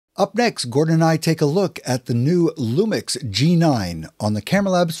Up next, Gordon and I take a look at the new Lumix G9 on the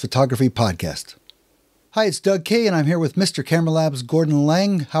Camera Labs Photography Podcast. Hi, it's Doug Kay, and I'm here with Mr. Camera Labs Gordon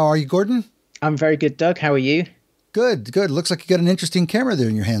Lang. How are you, Gordon? I'm very good, Doug. How are you? Good. Looks like you got an interesting camera there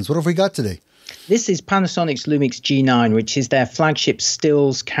in your hands. What have we got today? This is Panasonic's Lumix G9, which is their flagship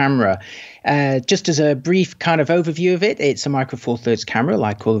stills camera. Just as a brief kind of overview of it, it's a micro four thirds camera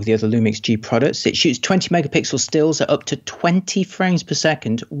like all of the other Lumix G products. It shoots 20 megapixel stills at up to 20 frames per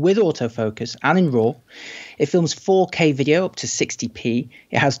second with autofocus and in RAW. It films 4K video up to 60p.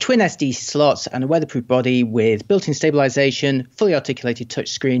 It has twin SD slots and a weatherproof body with built-in stabilization, fully articulated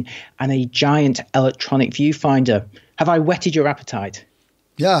touchscreen, and a giant electronic viewfinder. Have I whetted your appetite?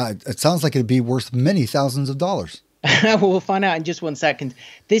 Yeah, it sounds like it'd be worth many thousands of dollars. Well, we'll find out in just 1 second.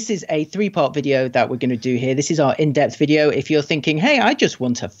 This is a 3-part video that we're going to do here. This is our in-depth video. If you're thinking, hey, I just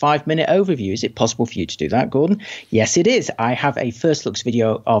want a 5-minute overview, is it possible for you to do that, Gordon? Yes, it is. I have a first looks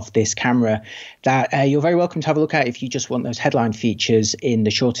video of this camera that you're very welcome to have a look at if you just want those headline features in the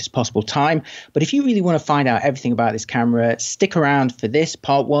shortest possible time. But if you really want to find out everything about this camera, stick around for this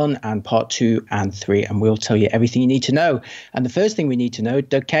part 1 and part 2 and 3, and we'll tell you everything you need to know. And the first thing we need to know,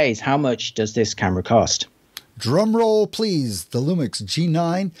 Doug Kay, is how much does this camera cost? Drum roll, please. The Lumix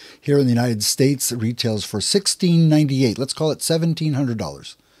G9 here in the United States retails for $1,698. Let's call it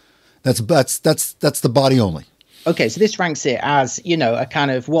 $1,700. That's the body only. Okay, so this ranks it as, you know, a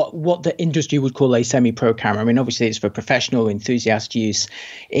kind of what the industry would call a semi-pro camera. I mean, obviously it's for professional enthusiast use.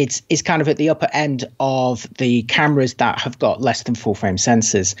 It's kind of at the upper end of the cameras that have got less than full frame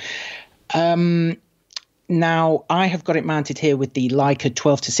sensors. Now, I have got it mounted here with the Leica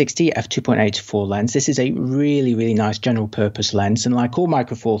 12-60 f2.8-4 lens. This is a really, really nice general purpose lens. And like all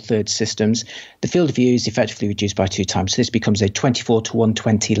micro four thirds systems, the field of view is effectively reduced by 2 times. So this becomes a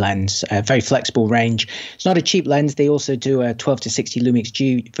 24-120 lens, a very flexible range. It's not a cheap lens. They also do a 12-60 Lumix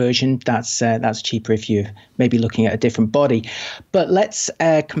G version. That's cheaper if you're maybe looking at a different body. But let's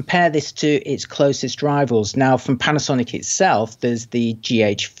compare this to its closest rivals. Now, from Panasonic itself, there's the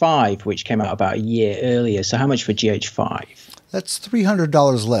GH5, which came out about a year earlier. So how much for GH5? That's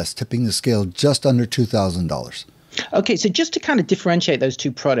 $300 less, tipping the scale just under $2,000. Okay, so just to kind of differentiate those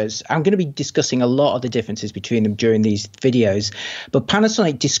two products, I'm going to be discussing a lot of the differences between them during these videos, but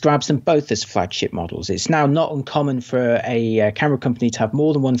Panasonic describes them both as flagship models. It's now not uncommon for a camera company to have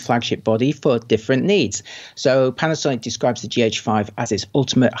more than one flagship body for different needs. So Panasonic describes the GH5 as its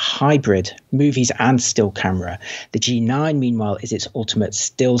ultimate hybrid movies and still camera. The G9, meanwhile, is its ultimate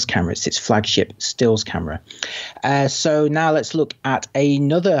stills camera. It's its flagship stills camera. So now let's look at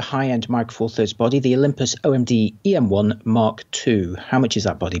another high-end micro four thirds body, the Olympus OMD EM1 Mark II. How much is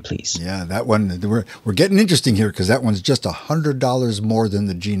that body, please? Yeah, that one, we're getting interesting here because that one's just $100 more than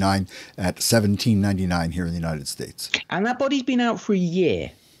the G9 at $1,799 here in the United States. And that body's been out for a year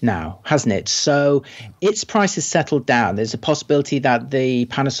now, hasn't it? So its price has settled down. There's a possibility that the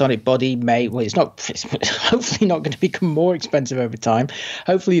Panasonic body it's hopefully not going to become more expensive over time.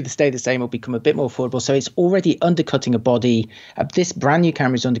 Hopefully they stay the same or become a bit more affordable. So it's already undercutting a body. This brand new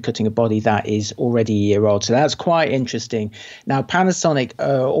camera is undercutting a body that is already a year old. So that's quite interesting. Now, Panasonic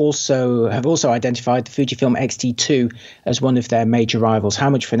have also identified the Fujifilm X-T2 as one of their major rivals.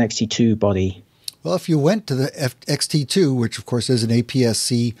 How much for an X-T2 body? Well, if you went to the X-T2, which of course is an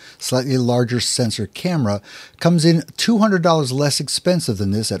APS-C, slightly larger sensor camera, comes in $200 less expensive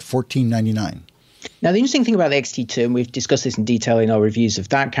than this at $1,499. Now, the interesting thing about the X-T2, and we've discussed this in detail in our reviews of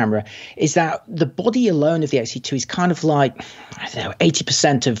that camera, is that the body alone of the X-T2 is kind of like,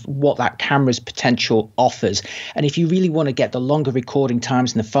 80% of what that camera's potential offers. And if you really want to get the longer recording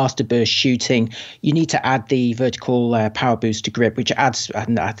times and the faster burst shooting, you need to add the vertical power boost to grip, which adds, I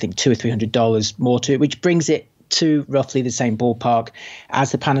think, $200 or $300 more to it, which brings it to roughly the same ballpark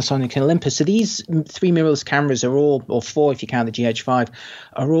as the Panasonic and Olympus. So these 3 mirrorless cameras are all, or 4 if you count the GH5,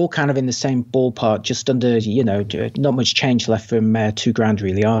 are all kind of in the same ballpark, just under, not much change left from $2,000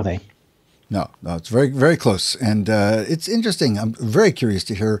 really, are they? No, it's very, very close. And it's interesting. I'm very curious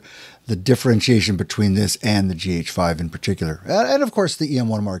to hear the differentiation between this and the GH5 in particular. And of course, the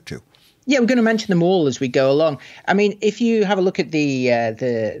EM1 Mark II. Yeah, we're going to mention them all as we go along. I mean, if you have a look at the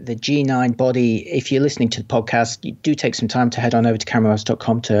G9 body, if you're listening to the podcast, you do take some time to head on over to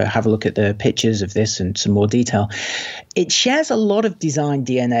cameralabs.com to have a look at the pictures of this and some more detail. It shares a lot of design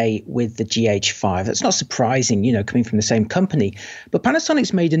DNA with the GH5. That's not surprising, coming from the same company. But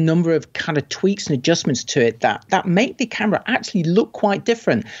Panasonic's made a number of kind of tweaks and adjustments to it that make the camera actually look quite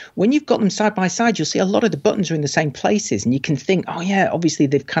different. When you've got them side by side, you'll see a lot of the buttons are in the same places, and you can think, oh yeah, obviously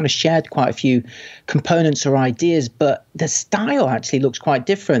they've kind of shared quite a few components or ideas, but the style actually looks quite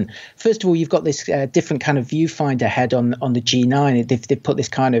different. First of all, you've got this different kind of viewfinder head on the G9. They've put this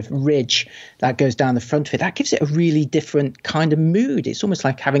kind of ridge that goes down the front of it. That gives it a really different kind of mood. It's almost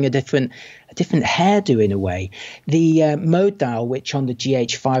like having a different hairdo in a way. The mode dial, which on the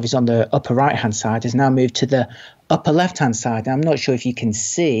GH5 is on the upper right-hand side, has now moved to the upper left-hand side. Now, I'm not sure if you can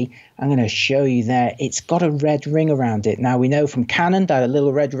see. I'm going to show you there. It's got a red ring around it. Now, we know from Canon that a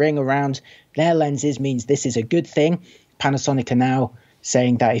little red ring around their lenses means this is a good thing. Panasonic are now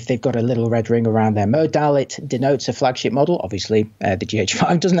saying that if they've got a little red ring around their mode dial, it denotes a flagship model. Obviously, the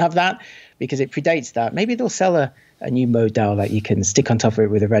GH5 doesn't have that because it predates that. Maybe they'll sell a new mode dial that you can stick on top of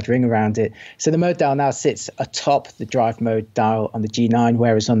it with a red ring around it. So the mode dial now sits atop the drive mode dial on the G9,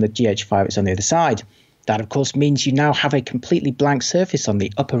 whereas on the GH5 it's on the other side. That, of course, means you now have a completely blank surface on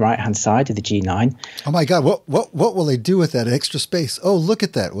the upper right-hand side of the G9. Oh, my God. What will they do with that extra space? Oh, look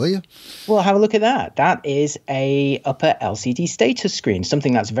at that, will you? Well, have a look at that. That is a upper LCD status screen,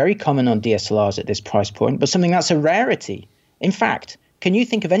 something that's very common on DSLRs at this price point, but something that's a rarity. In fact, can you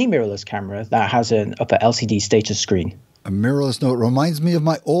think of any mirrorless camera that has an upper LCD status screen? A mirrorless note reminds me of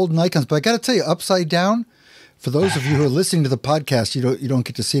my old Nikons, but I got to tell you, upside down, for those of you who are listening to the podcast, you don't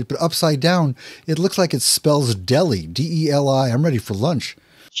get to see it, but upside down, it looks like it spells deli, D-E-L-I. I'm ready for lunch.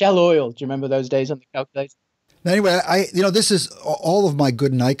 Shell oil. Do you remember those days on the calculator? Now, anyway, this is all of my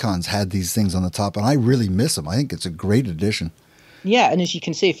good Nikons had these things on the top, and I really miss them. I think it's a great addition. Yeah, and as you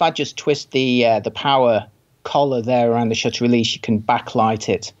can see, if I just twist the power collar there around the shutter release, you can backlight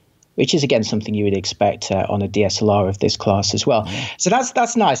it, which is, again, something you would expect on a DSLR of this class as well. Yeah. So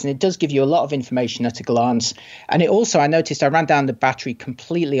that's nice, and it does give you a lot of information at a glance. And it also, I noticed I ran down the battery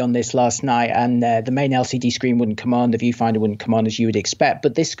completely on this last night, and the main LCD screen wouldn't come on, the viewfinder wouldn't come on as you would expect,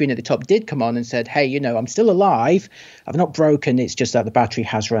 but this screen at the top did come on and said, hey, I'm still alive, I've not broken, it's just that the battery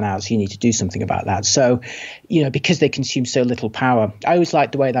has run out, so you need to do something about that. So, because they consume so little power, I always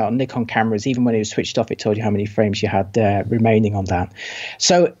liked the way that on Nikon cameras, even when it was switched off, it told you how many frames you had remaining on that.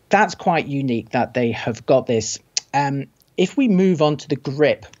 So that's quite unique that they have got this. If we move on to the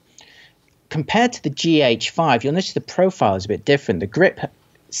grip, compared to the GH5, you'll notice the profile is a bit different. The grip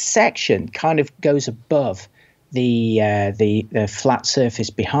section kind of goes above the flat surface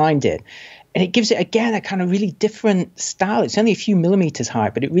behind it. And it gives it, again, a kind of really different style. It's only a few millimeters high,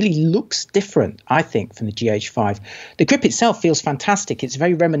 but it really looks different, I think, from the GH5. The grip itself feels fantastic. It's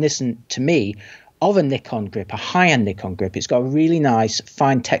very reminiscent to me of a Nikon grip, a high-end Nikon grip. It's got a really nice,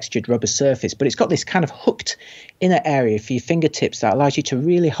 fine textured rubber surface, but it's got this kind of hooked inner area for your fingertips that allows you to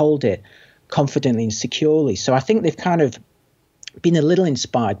really hold it confidently and securely. So I think they've kind of been a little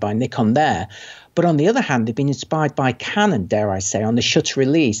inspired by Nikon there. But on the other hand, they've been inspired by Canon, dare I say, on the shutter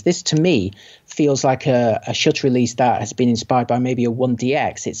release. This, to me, feels like a shutter release that has been inspired by maybe a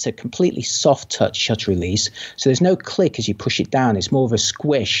 1DX. It's a completely soft-touch shutter release, so there's no click as you push it down. It's more of a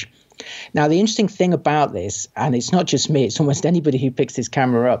squish. Now, the interesting thing about this, and it's not just me, it's almost anybody who picks this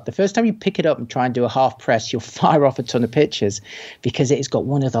camera up, the first time you pick it up and try and do a half press, you'll fire off a ton of pictures because it has got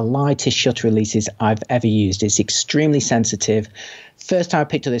one of the lightest shutter releases I've ever used. It's extremely sensitive. First time I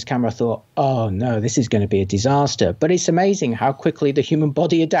picked up this camera, I thought, oh no, this is going to be a disaster. But it's amazing how quickly the human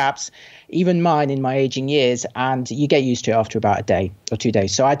body adapts, even mine in my aging years, and you get used to it after about a day or 2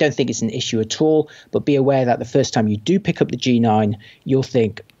 days. So I don't think it's an issue at all, but be aware that the first time you do pick up the G9, you'll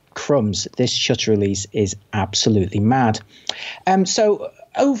think, crumbs, this shutter release is absolutely mad. So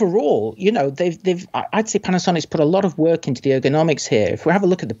overall, I'd say Panasonic's put a lot of work into the ergonomics here. If we have a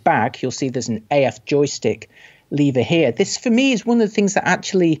look at the back, you'll see there's an AF joystick lever here. This, for me, is one of the things that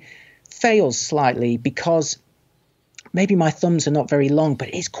actually fails slightly because maybe my thumbs are not very long,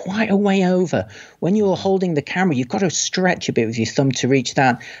 but it's quite a way over. When you're holding the camera, you've got to stretch a bit with your thumb to reach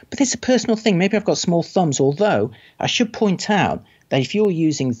that. But it's a personal thing. Maybe I've got small thumbs, although I should point out that if you're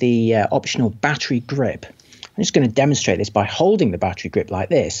using the optional battery grip, I'm just going to demonstrate this by holding the battery grip like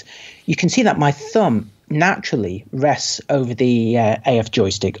this. You can see that my thumb naturally rests over the AF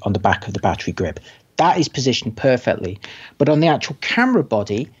joystick on the back of the battery grip. That is positioned perfectly. But on the actual camera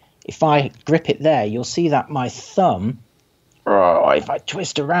body, if I grip it there, you'll see that my thumb, if I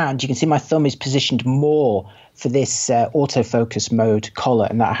twist around, you can see my thumb is positioned more for this autofocus mode collar,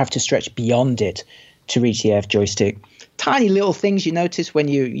 and that I have to stretch beyond it to reach the AF joystick. Tiny little things you notice when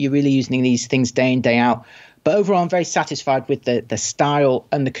you're really using these things day in, day out. But overall, I'm very satisfied with the style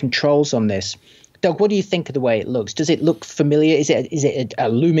and the controls on this. Doug, what do you think of the way it looks? Does it look familiar? Is it a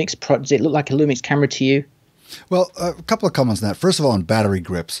Lumix? Does it look like a Lumix camera to you? Well, a couple of comments on that. First of all, on battery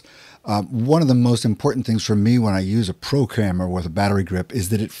grips, One of the most important things for me when I use a pro camera with a battery grip is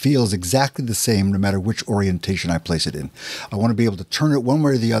that it feels exactly the same no matter which orientation I place it in. I want to be able to turn it one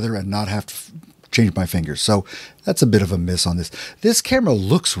way or the other and not have to change my fingers. So that's a bit of a miss on this. This camera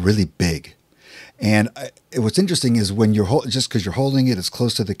looks really big. And what's interesting is when you're just because you're holding it, it's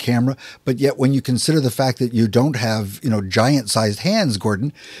close to the camera. But yet, when you consider the fact that you don't have giant-sized hands,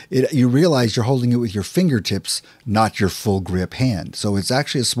 Gordon, you realize you're holding it with your fingertips, not your full grip hand. So it's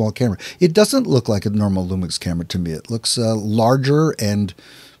actually a small camera. It doesn't look like a normal Lumix camera to me. It looks larger and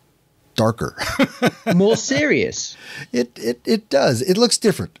darker. More serious. It does. It looks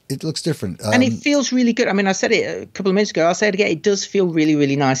different. And it feels really good. I mean, I said it a couple of minutes ago. I'll say it again. It does feel really,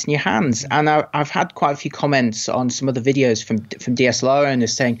 really nice in your hands. And I've had quite a few comments on some of the videos from DSLR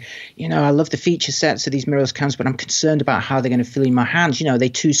owners saying, I love the feature sets of these mirrorless cameras, but I'm concerned about how they're going to feel in my hands. They're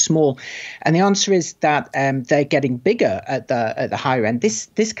too small. And the answer is that they're getting bigger at the higher end.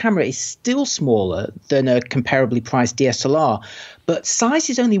 This camera is still smaller than a comparably priced DSLR. But size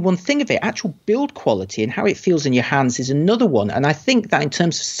is only one thing of it. Actual build quality and how it feels in your hands is another one. And I think that in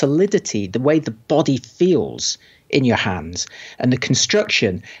terms of solidity, the way the body feels in your hands and the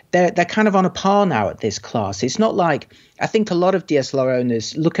construction, they're kind of on a par now at this class. It's not like, I think a lot of DSLR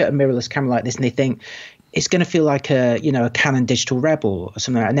owners look at a mirrorless camera like this and they think it's going to feel like a Canon Digital Rebel or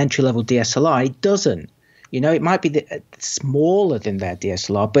something like an entry-level DSLR. It doesn't. It might be smaller than their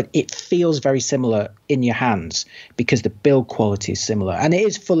DSLR, but it feels very similar in your hands because the build quality is similar. And it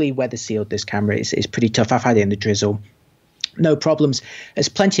is fully weather sealed, this camera. It's pretty tough. I've had it in the drizzle. No problems. There's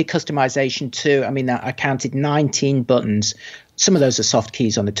plenty of customization too. I mean, I counted 19 buttons. Some of those are soft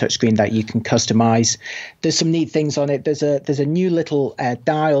keys on the touchscreen that you can customize. There's some neat things on it. There's a new little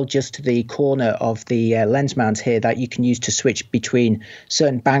dial just to the corner of the lens mount here that you can use to switch between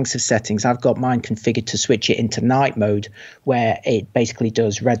certain banks of settings. I've got mine configured to switch it into night mode, where it basically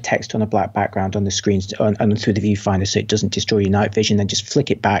does red text on a black background on the screens and through the viewfinder, so it doesn't destroy your night vision. Then just flick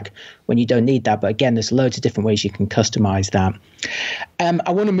it back when you don't need that. But again, there's loads of different ways you can customize that.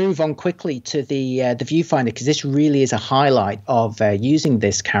 I want to move on quickly to the viewfinder because this really is a highlight of using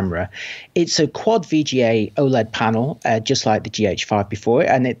this camera. It's a quad VGA OLED panel, just like the GH5 before,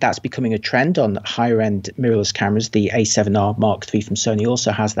 and that's becoming a trend on higher end mirrorless cameras. The A7R Mark III from Sony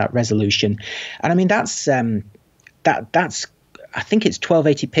also has that resolution, and I mean that's I think it's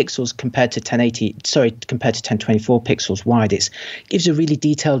 1280 pixels compared to 1024 pixels wide. It gives a really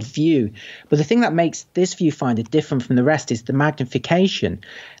detailed view. But the thing that makes this viewfinder different from the rest is the magnification.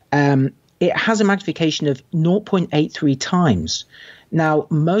 It has a magnification of 0.83 times. Now,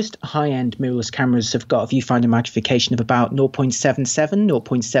 most high-end mirrorless cameras have got a viewfinder magnification of about 0.77,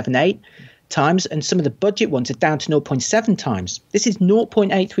 0.78 times, and some of the budget ones are down to 0.7 times. This is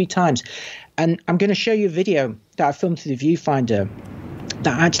 0.83 times. And I'm going to show you a video that I filmed through the viewfinder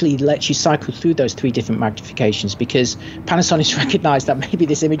that actually lets you cycle through those three different magnifications, because Panasonic's recognized that maybe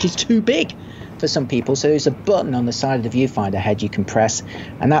this image is too big for some people. So there's a button on the side of the viewfinder head you can press,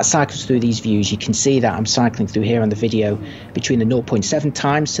 and that cycles through these views. You can see that I'm cycling through here on the video between the 0.7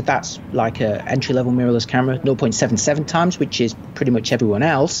 times, so that's like a entry-level mirrorless camera, 0.77 times, which is pretty much everyone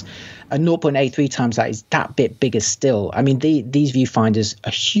else, and 0.83 times, that is that bit bigger still. I mean, these viewfinders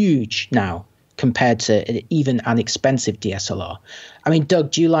are huge now compared to even an expensive DSLR. I mean,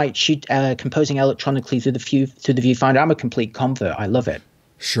 Doug, do you like composing electronically through the viewfinder? I'm a complete convert. I love it.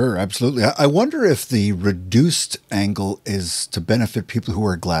 Sure, absolutely. I wonder if the reduced angle is to benefit people who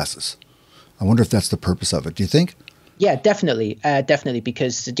wear glasses. I wonder if that's the purpose of it. Do you think? Yeah, definitely,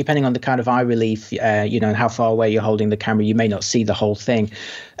 because depending on the kind of eye relief, and how far away you're holding the camera, you may not see the whole thing.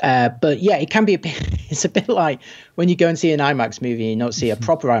 But yeah, it can be it's a bit like when you go and see an IMAX movie, you not see a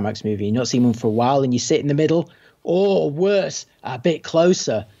proper IMAX movie, you not see one for a while, and you sit in the middle, or worse, a bit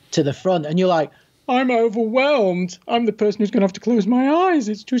closer to the front, and you're like, I'm overwhelmed. I'm the person who's going to have to close my eyes.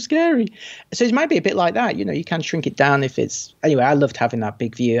 It's too scary. So it might be a bit like that. You can shrink it down if it's... Anyway, I loved having that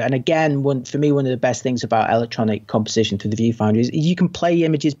big view. And again, for me, one of the best things about electronic composition through the viewfinder is you can play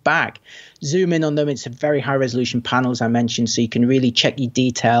images back, zoom in on them. It's a very high resolution panel, as I mentioned, so you can really check your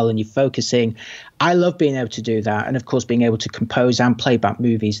detail and your focusing. I love being able to do that. And of course, being able to compose and play back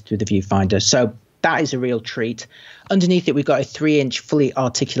movies through the viewfinder. So that is a real treat. Underneath it, we've got a 3-inch fully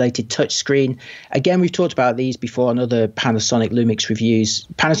articulated touchscreen. Again, we've talked about these before on other Panasonic Lumix reviews.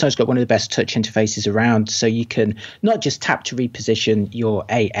 Panasonic's got one of the best touch interfaces around, so you can not just tap to reposition your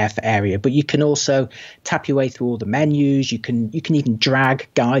AF area, but you can also tap your way through all the menus. You can even drag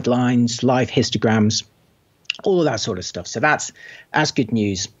guidelines, live histograms, all of that sort of stuff. So that's good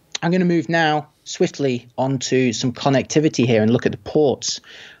news. I'm going to move now swiftly onto some connectivity here and look at the ports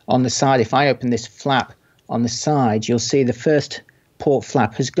on the side. If I open this flap on the side, you'll see the first port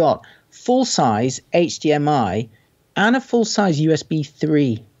flap has got full-size HDMI and a full-size USB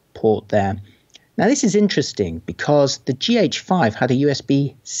 3 port there. Now, this is interesting because the GH5 had a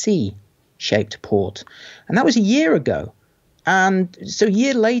USB-C shaped port, and that was a year ago. And so a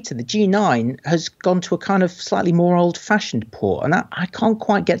year later, the G9 has gone to a kind of slightly more old-fashioned port, and I can't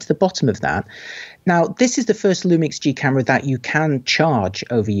quite get to the bottom of that. Now, this is the first Lumix G camera that you can charge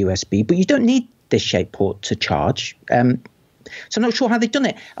over USB, but you don't need this shape port to charge. So I'm not sure how they've done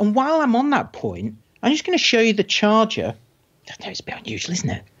it. And while I'm on that point, I'm just going to show you the charger. I know it's a bit unusual, isn't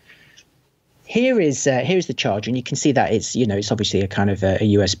it? Here's the charger, and you can see that it's obviously a kind of a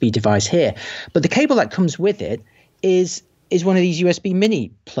USB device here, but the cable that comes with it is one of these USB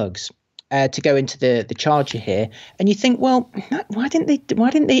mini plugs to go into the charger here. And you think, well, why didn't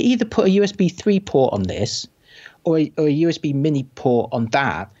they either put a USB 3 port on this or a USB mini port on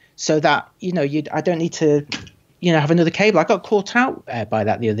that, so that I don't need to have another cable. I got caught out by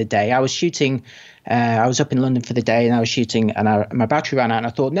that the other day. I was shooting. I was up in London for the day, and I was shooting, and my battery ran out. And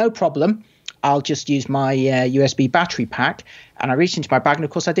I thought, no problem, I'll just use my USB battery pack. And I reached into my bag, and of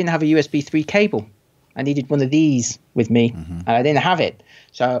course, I didn't have a USB 3 cable. I needed one of these with me, and I didn't have it.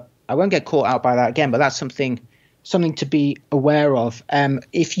 So I won't get caught out by that again, but that's something to be aware of.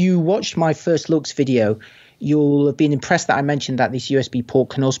 If you watched my first looks video, you'll have been impressed that I mentioned that this USB port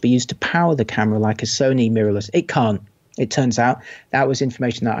can also be used to power the camera like a Sony mirrorless. It can't. It turns out that was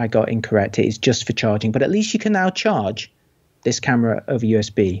information that I got incorrect. It is just for charging, but at least you can now charge this camera over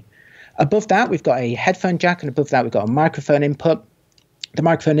USB. Above that, we've got a headphone jack, and above that, we've got a microphone input. The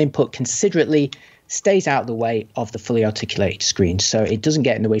microphone input considerately stays out of the way of the fully articulated screen, so it doesn't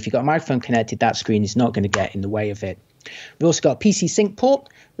get in the way. If you've got a microphone connected, that screen is not going to get in the way of it. We've also got a PC sync port.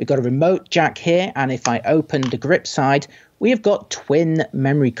 We've got a remote jack here, and if I open the grip side, we have got twin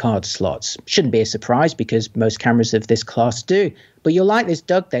memory card slots. Shouldn't be a surprise because most cameras of this class do, but you'll like this,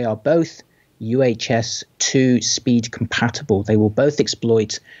 Doug. They are both UHS 2 speed compatible. They will both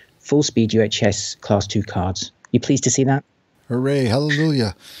exploit full speed UHS class 2 cards. You pleased to see that? Hooray,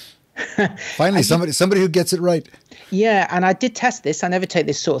 hallelujah. Finally, somebody who gets it right. Yeah, and I did test this. I never take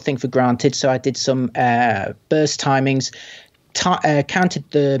this sort of thing for granted. So I did some burst timings, counted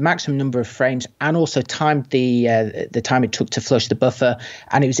the maximum number of frames, and also timed the time it took to flush the buffer.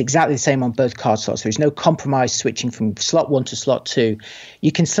 And it was exactly the same on both card slots. There's no compromise switching from slot 1 to slot 2.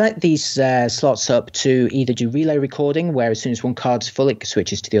 You can set these slots up to either do relay recording, where as soon as one card's full, it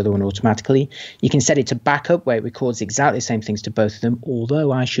switches to the other one automatically. You can set it to backup, where it records exactly the same things to both of them,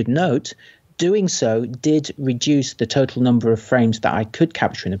 although I should note, doing so did reduce the total number of frames that I could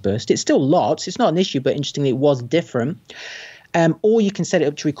capture in a burst. It's still lots. It's not an issue, but interestingly, it was different. Or you can set it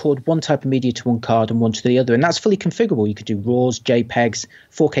up to record one type of media to one card and one to the other, and that's fully configurable. You could do RAWs, JPEGs,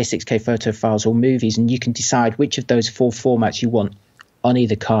 4K, 6K photo files, or movies, and you can decide which of those 4 formats you want on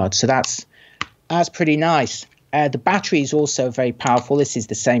either card. So that's pretty nice. The battery is also very powerful. This is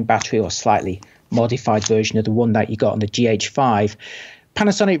the same battery or slightly modified version of the one that you got on the GH5.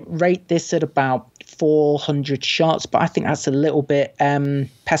 Panasonic rate this at about 400 shots, but I think that's a little bit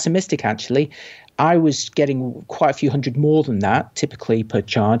pessimistic, actually. I was getting quite a few hundred more than that, typically per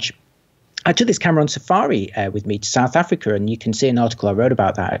charge. I took this camera on safari with me to South Africa, and you can see an article I wrote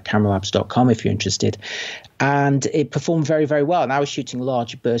about that at cameralabs.com if you're interested. And it performed very, very well. And I was shooting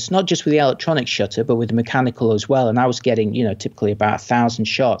large bursts, not just with the electronic shutter, but with the mechanical as well. And I was getting, typically about 1,000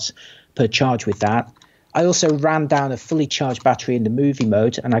 shots per charge with that. I also ran down a fully charged battery in the movie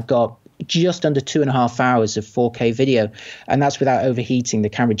mode, and I got just under 2.5 hours of 4K video, and that's without overheating. The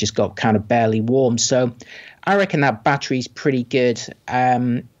camera just got kind of barely warm. So I reckon that battery's pretty good.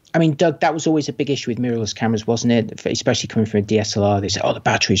 I mean, Doug, that was always a big issue with mirrorless cameras, wasn't it? Especially coming from a DSLR. They say, the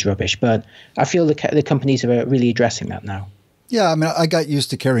battery's rubbish. But I feel the companies are really addressing that now. Yeah, I mean, I got used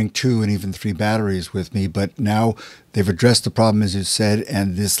to carrying 2 and even 3 batteries with me, but now they've addressed the problem, as you said,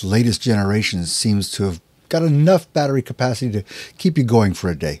 and this latest generation seems to have got enough battery capacity to keep you going for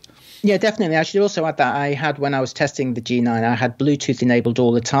a day. Yeah, definitely. I should also add that I had, when I was testing the G9, I had Bluetooth enabled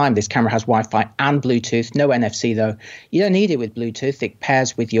all the time. This camera has Wi-Fi and Bluetooth, no NFC though. You don't need it with Bluetooth. It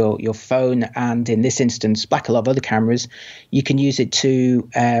pairs with your phone, and in this instance, like a lot of other cameras, you can use it to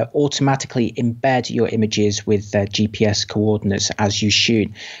automatically embed your images with GPS coordinates as you shoot,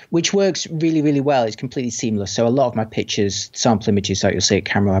 which works really, really well. It's completely seamless. So a lot of my pictures, sample images that you'll see at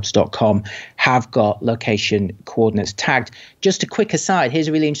cameralabs.com, have got location coordinates tagged. Just a quick aside, here's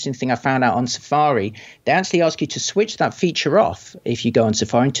a really interesting thing I found out on Safari. They actually ask you to switch that feature off if you go on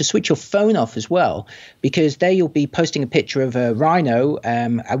Safari, and to switch your phone off as well, because there you'll be posting a picture of a rhino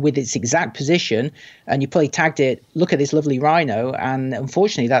with its exact position, and you probably tagged it, look at this lovely rhino, and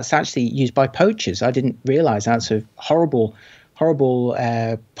unfortunately that's actually used by poachers. I didn't realize that's a horrible horrible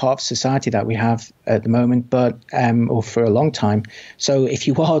part of society that we have at the moment, but or for a long time. So if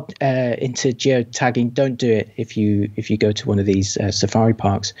you are into geotagging, don't do it if you go to one of these safari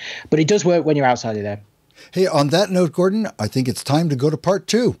parks. But it does work when you're outside of there. Hey, on that note, Gordon, I think it's time to go to part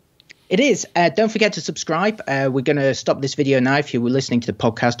 2. It is. Don't forget to subscribe. We're going to stop this video now. If you were listening to the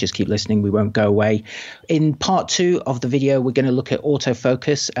podcast, just keep listening. We won't go away. In part 2 of the video, we're going to look at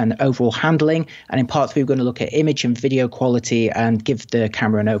autofocus and overall handling. And in part 3, we're going to look at image and video quality and give the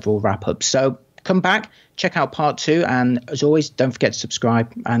camera an overall wrap up. So come back, check out part 2. And as always, don't forget to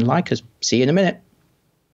subscribe and like us. See you in a minute.